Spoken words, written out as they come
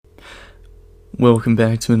Welcome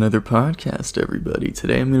back to another podcast, everybody.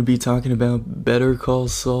 Today I'm going to be talking about Better Call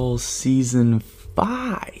Saul Season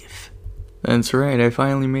 5. That's right, I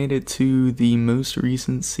finally made it to the most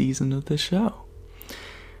recent season of the show.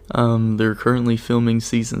 They're currently filming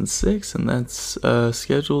Season 6, and that's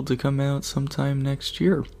scheduled to come out sometime next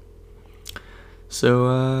year. So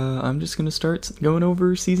I'm just going to start going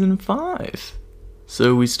over Season 5.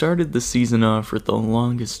 So we started the season off with the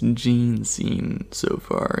longest Gene scene so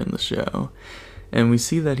far in the show. And we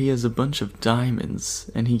see that he has a bunch of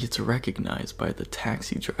diamonds, and he gets recognized by the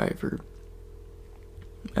taxi driver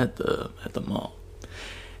at the mall.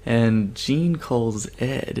 And Gene calls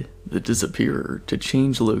Ed, the disappearer, to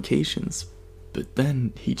change locations, but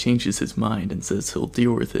then he changes his mind and says he'll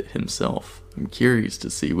deal with it himself. I'm curious to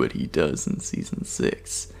see what he does in Season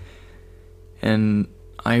 6. And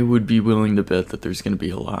I would be willing to bet that there's going to be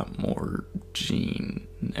a lot more Gene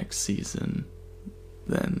next season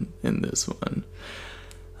than in this one.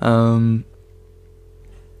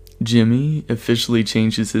 Jimmy officially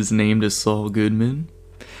changes his name to Saul Goodman.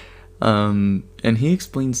 And he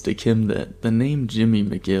explains to Kim that the name Jimmy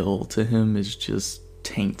McGill to him is just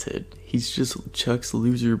tainted. He's just Chuck's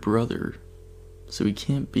loser brother, so he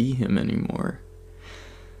can't be him anymore.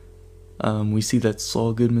 We see that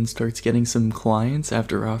Saul Goodman starts getting some clients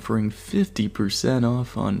after offering 50%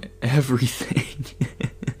 off on everything.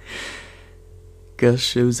 Gus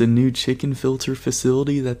shows a new chicken filter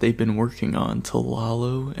facility that they've been working on to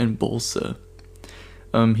Lalo and Bolsa.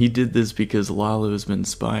 He did this because Lalo's been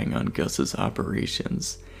spying on Gus's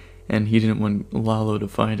operations, and he didn't want Lalo to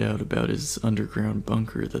find out about his underground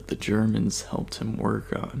bunker that the Germans helped him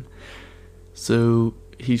work on. So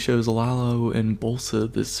he shows Lalo and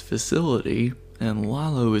Bolsa this facility, and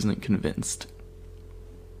Lalo isn't convinced.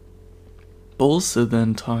 Bolsa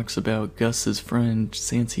then talks about Gus's friend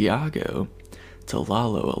Santiago to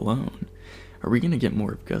Lalo alone. Are we gonna get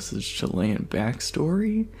more of Gus's Chilean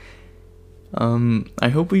backstory? I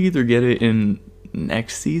hope we either get it in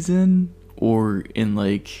next season or in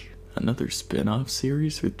like another spin-off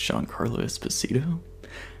series with Giancarlo Esposito.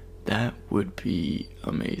 That would be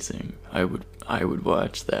amazing. I would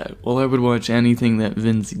watch that. Well, I would watch anything that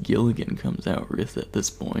Vince Gilligan comes out with at this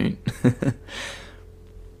point.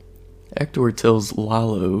 Hector tells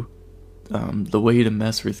Lalo the way to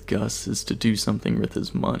mess with Gus is to do something with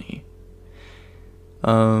his money.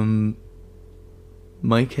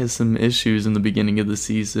 Mike has some issues in the beginning of the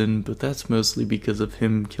season, but that's mostly because of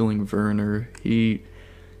him killing Werner. He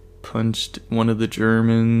punched one of the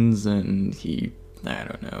Germans, and he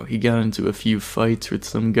got into a few fights with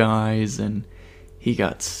some guys, and he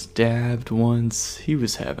got stabbed once. He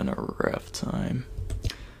was having a rough time.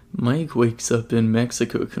 Mike wakes up in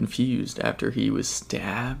Mexico confused after he was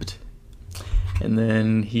stabbed, and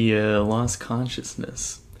then he lost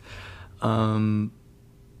consciousness.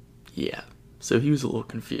 So he was a little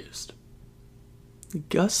confused.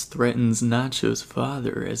 Gus threatens Nacho's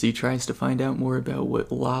father as he tries to find out more about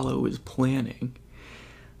what Lalo is planning.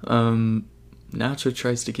 Nacho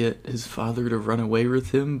tries to get his father to run away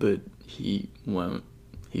with him, but he won't.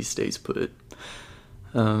 He stays put.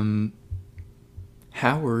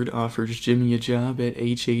 Howard offers Jimmy a job at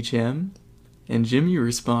HHM, and Jimmy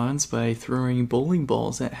responds by throwing bowling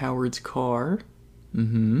balls at Howard's car.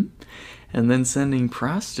 And then sending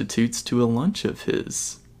prostitutes to a lunch of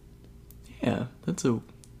his. Yeah,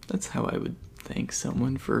 that's how I would thank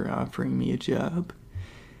someone for offering me a job.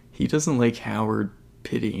 He doesn't like Howard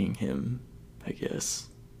pitying him, I guess,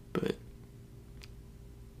 but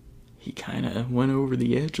he kind of went over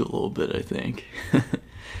the edge a little bit, I think.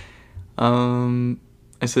 I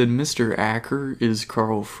said Mr. Acker is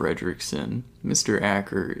Carl Fredricksen. Mr.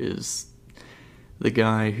 Acker is the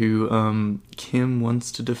guy who Kim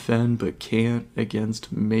wants to defend but can't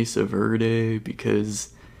against Mesa Verde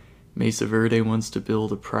because Mesa Verde wants to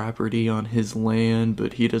build a property on his land,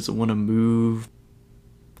 but he doesn't want to move.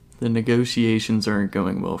 The negotiations aren't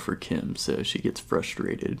going well for Kim, so she gets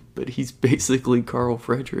frustrated. But he's basically Carl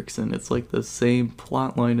Fredricksen. It's like the same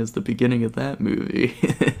plot line as the beginning of that movie.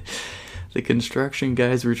 The construction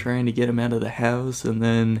guys were trying to get him out of the house, and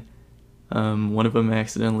then one of them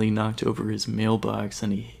accidentally knocked over his mailbox,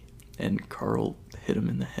 and Carl hit him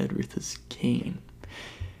in the head with his cane.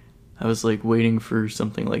 I was like waiting for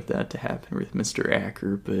something like that to happen with Mr.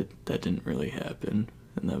 Acker, but that didn't really happen.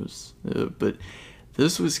 And that was, but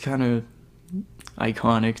this was kind of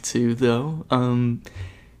iconic too, though.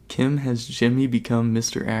 Kim has Jimmy become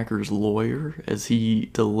Mr. Acker's lawyer as he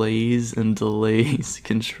delays and delays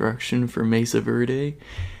construction for Mesa Verde,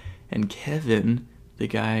 and Kevin, the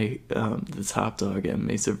guy, the top dog at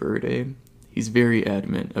Mesa Verde, he's very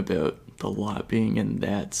adamant about the lot being in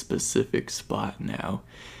that specific spot now,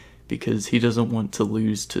 because he doesn't want to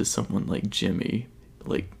lose to someone like Jimmy,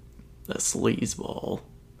 like a sleazeball,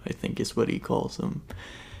 I think is what he calls him.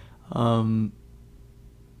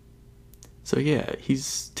 So yeah,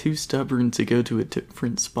 he's too stubborn to go to a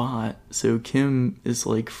different spot. So Kim is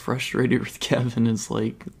like frustrated with Kevin, is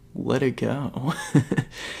like, let it go.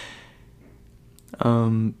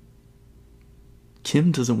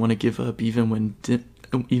 Kim doesn't want to give up even when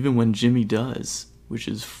Jimmy does, which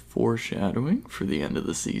is foreshadowing for the end of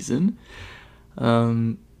the season.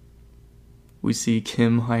 We see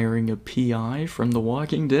Kim hiring a PI from The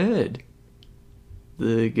Walking Dead.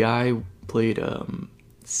 The guy played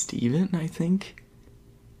Steven, I think,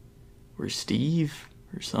 or Steve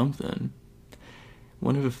or something.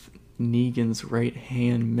 One of Negan's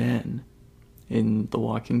right-hand men in The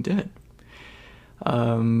Walking Dead.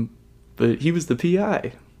 But he was the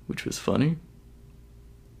PI, which was funny.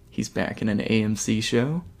 He's back in an AMC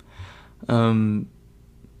show.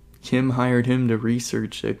 Kim hired him to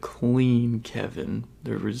research a clean Kevin.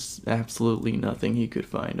 There was absolutely nothing he could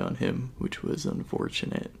find on him, which was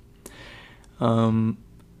unfortunate.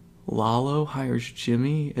 Lalo hires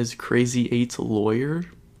Jimmy as Crazy 8's lawyer,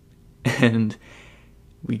 and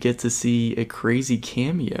we get to see a crazy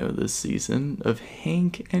cameo this season of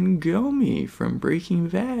Hank and Gomi from Breaking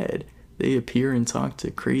Bad. They appear and talk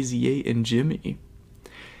to Crazy 8 and Jimmy.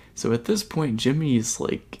 So at this point, Jimmy is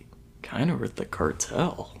like kind of with the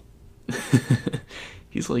cartel.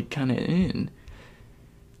 He's like kind of in.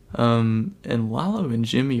 And Lalo and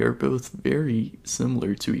Jimmy are both very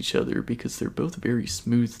similar to each other because they're both very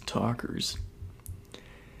smooth talkers.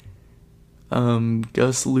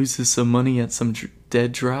 Gus loses some money at some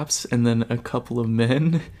dead drops and then a couple of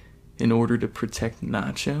men in order to protect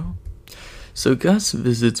Nacho. So Gus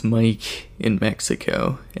visits Mike in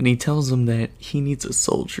Mexico and he tells him that he needs a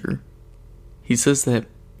soldier. He says that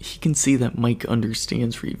he can see that Mike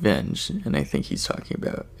understands revenge, and I think he's talking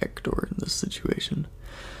about Hector in this situation.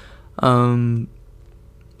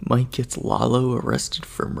 Mike gets Lalo arrested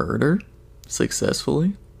for murder,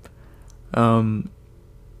 successfully.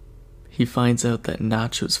 He finds out that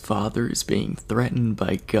Nacho's father is being threatened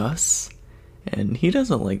by Gus, and he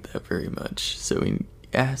doesn't like that very much, so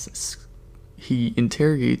he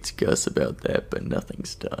interrogates Gus about that, but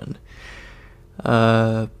nothing's done.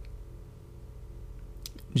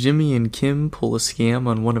 Jimmy and Kim pull a scam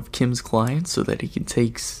on one of Kim's clients so that he can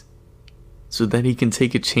take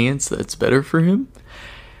a chance that's better for him.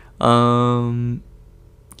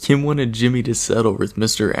 Kim wanted Jimmy to settle with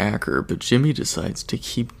Mr. Acker, but Jimmy decides to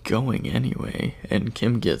keep going anyway, and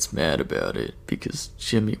Kim gets mad about it because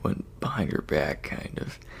Jimmy went behind her back, kind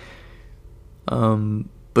of.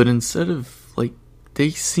 But instead of, like, they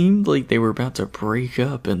seemed like they were about to break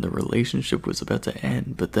up and the relationship was about to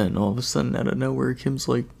end, but then all of a sudden, out of nowhere, Kim's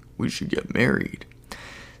like, we should get married.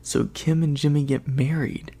 So Kim and Jimmy get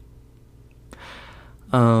married.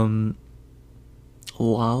 Lalo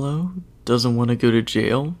doesn't want to go to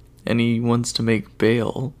jail, and he wants to make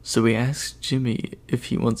bail, so he asks Jimmy if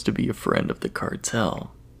he wants to be a friend of the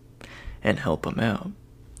cartel and help him out.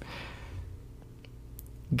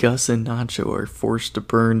 Gus and Nacho are forced to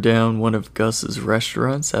burn down one of Gus's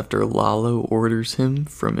restaurants after Lalo orders him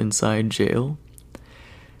from inside jail.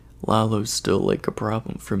 Lalo's still like a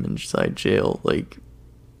problem from inside jail, like,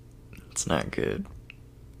 it's not good.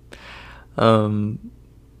 I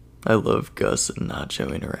love Gus and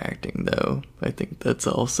Nacho interacting, though. I think that's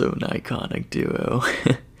also an iconic duo.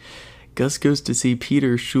 Gus goes to see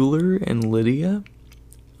Peter Schuler and Lydia.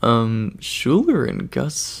 Schuler and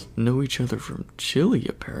Gus know each other from Chile,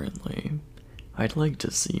 apparently. I'd like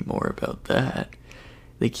to see more about that.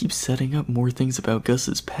 They keep setting up more things about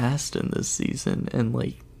Gus's past in this season and,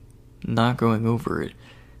 like, not going over it.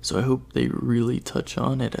 So I hope they really touch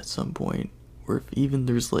on it at some point. Or if even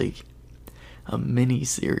there's, like, a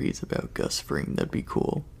mini-series about Gus Fring, that'd be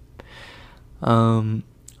cool.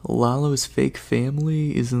 Lalo's fake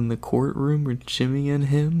family is in the courtroom with Jimmy and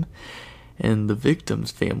him. And the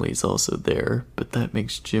victim's family is also there, but that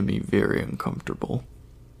makes Jimmy very uncomfortable.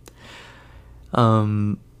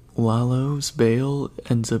 Lalo's bail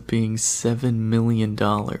ends up being $7 million.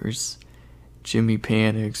 Jimmy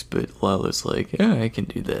panics, but Lalo's like, yeah, I can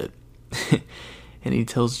do that. And he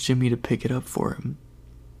tells Jimmy to pick it up for him.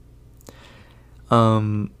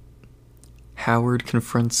 Howard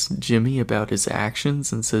confronts Jimmy about his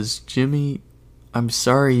actions and says, Jimmy, I'm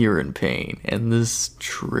sorry you're in pain, and this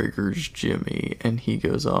triggers Jimmy, and he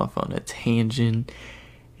goes off on a tangent,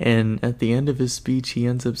 and at the end of his speech, he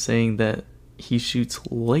ends up saying that he shoots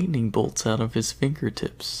lightning bolts out of his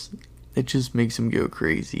fingertips. It just makes him go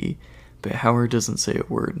crazy, but Howard doesn't say a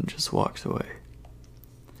word and just walks away.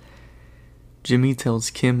 Jimmy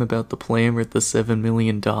tells Kim about the plan with the $7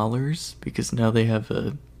 million because now they have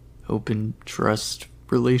a open trust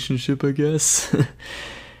relationship, I guess.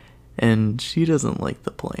 And she doesn't like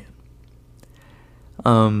the plan.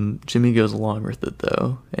 Jimmy goes along with it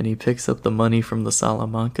though, and he picks up the money from the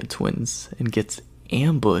Salamanca twins and gets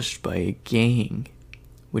ambushed by a gang,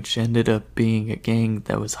 which ended up being a gang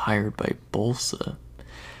that was hired by Bolsa.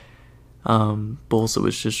 Bolsa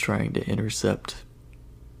was just trying to intercept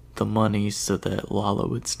the money so that Lalo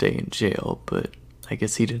would stay in jail, but I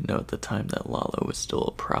guess he didn't know at the time that Lalo was still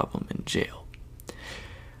a problem in jail.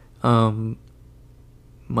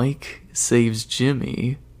 Mike saves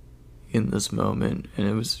Jimmy in this moment, and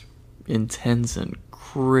it was intense and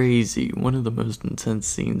crazy. One of the most intense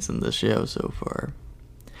scenes in the show so far.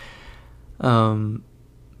 And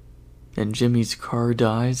Jimmy's car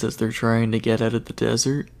dies as they're trying to get out of the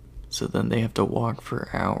desert, so then they have to walk for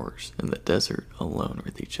hours in the desert alone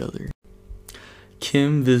with each other.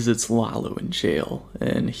 Kim visits Lalo in jail,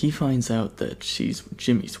 and he finds out that she's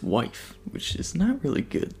Jimmy's wife, which is not really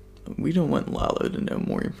good. We don't want Lalo to know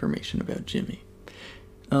more information about Jimmy.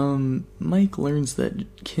 Mike learns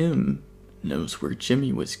that Kim knows where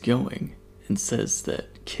Jimmy was going and says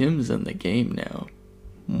that Kim's in the game now.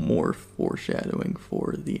 More foreshadowing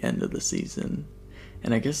for the end of the season,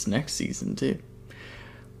 and I guess next season too.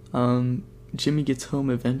 Jimmy gets home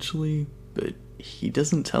eventually, but he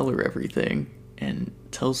doesn't tell her everything and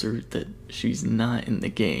tells her that she's not in the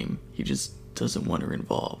game. He just doesn't want her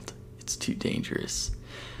involved. It's too dangerous.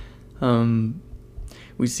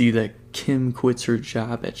 We see that Kim quits her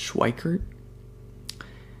job at Schweikert,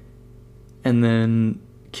 and then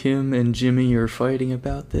Kim and Jimmy are fighting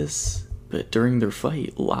about this, but during their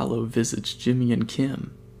fight, Lalo visits Jimmy and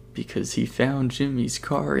Kim because he found Jimmy's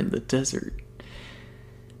car in the desert.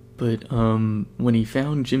 But when he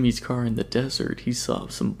found Jimmy's car in the desert, he saw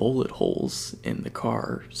some bullet holes in the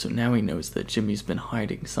car, so now he knows that Jimmy's been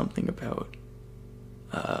hiding something about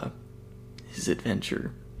his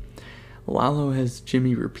adventure. Lalo has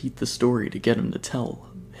Jimmy repeat the story to get him to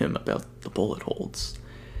tell him about the bullet holes.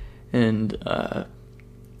 And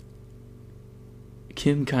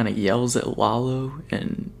Kim kind of yells at Lalo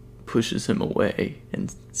and pushes him away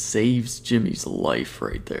and saves Jimmy's life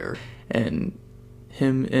right there. And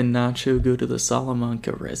him and Nacho go to the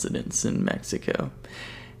Salamanca residence in Mexico.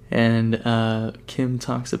 And Kim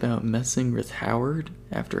talks about messing with Howard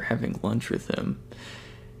after having lunch with him.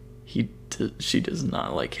 She does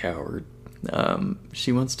not like Howard.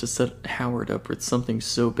 She wants to set Howard up with something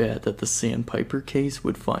so bad that the Sandpiper case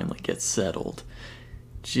would finally get settled.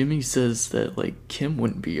 Jimmy says that, like, Kim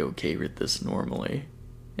wouldn't be okay with this normally.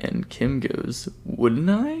 And Kim goes, "Wouldn't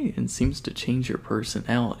I?" and seems to change her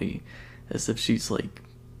personality, as if she's, like,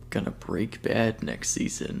 gonna break bad next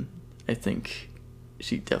season. I think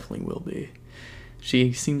she definitely will be.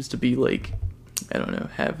 She seems to be, like, I don't know,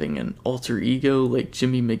 having an alter ego like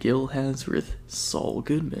Jimmy McGill has with Saul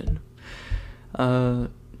Goodman.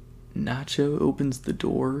 Nacho opens the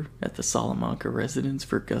door at the Salamanca residence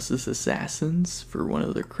for Gus's assassins for one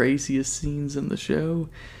of the craziest scenes in the show.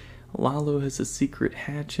 Lalo has a secret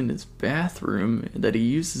hatch in his bathroom that he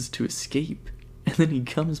uses to escape, and then he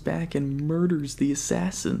comes back and murders the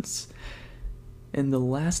assassins. And the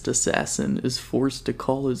last assassin is forced to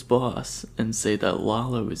call his boss and say that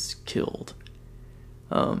Lalo is killed.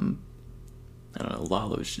 I don't know,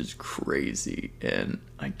 Lalo's just crazy, and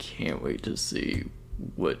I can't wait to see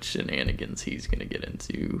what shenanigans he's gonna get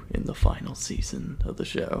into in the final season of the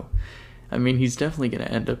show. I mean, he's definitely gonna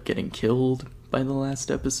end up getting killed by the last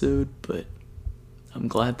episode, but I'm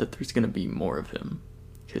glad that there's gonna be more of him,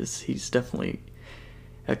 because he's definitely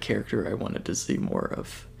a character I wanted to see more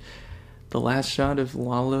of. The last shot of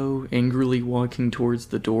Lalo angrily walking towards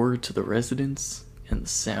the door to the residence, and the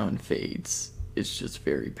sound fades. It's just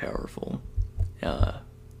very powerful. I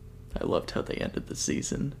loved how they ended the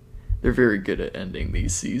season. They're very good at ending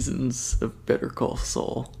these seasons of Better Call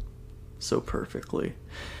Saul so perfectly.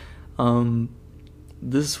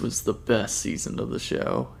 This was the best season of the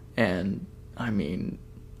show, and I mean,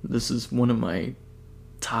 this is one of my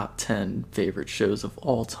top 10 favorite shows of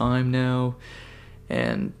all time now,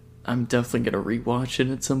 and I'm definitely gonna rewatch it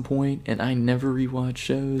at some point, and I never rewatch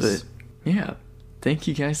shows. But yeah, thank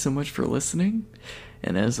you guys so much for listening,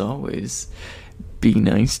 and as always, be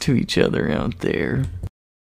nice to each other out there.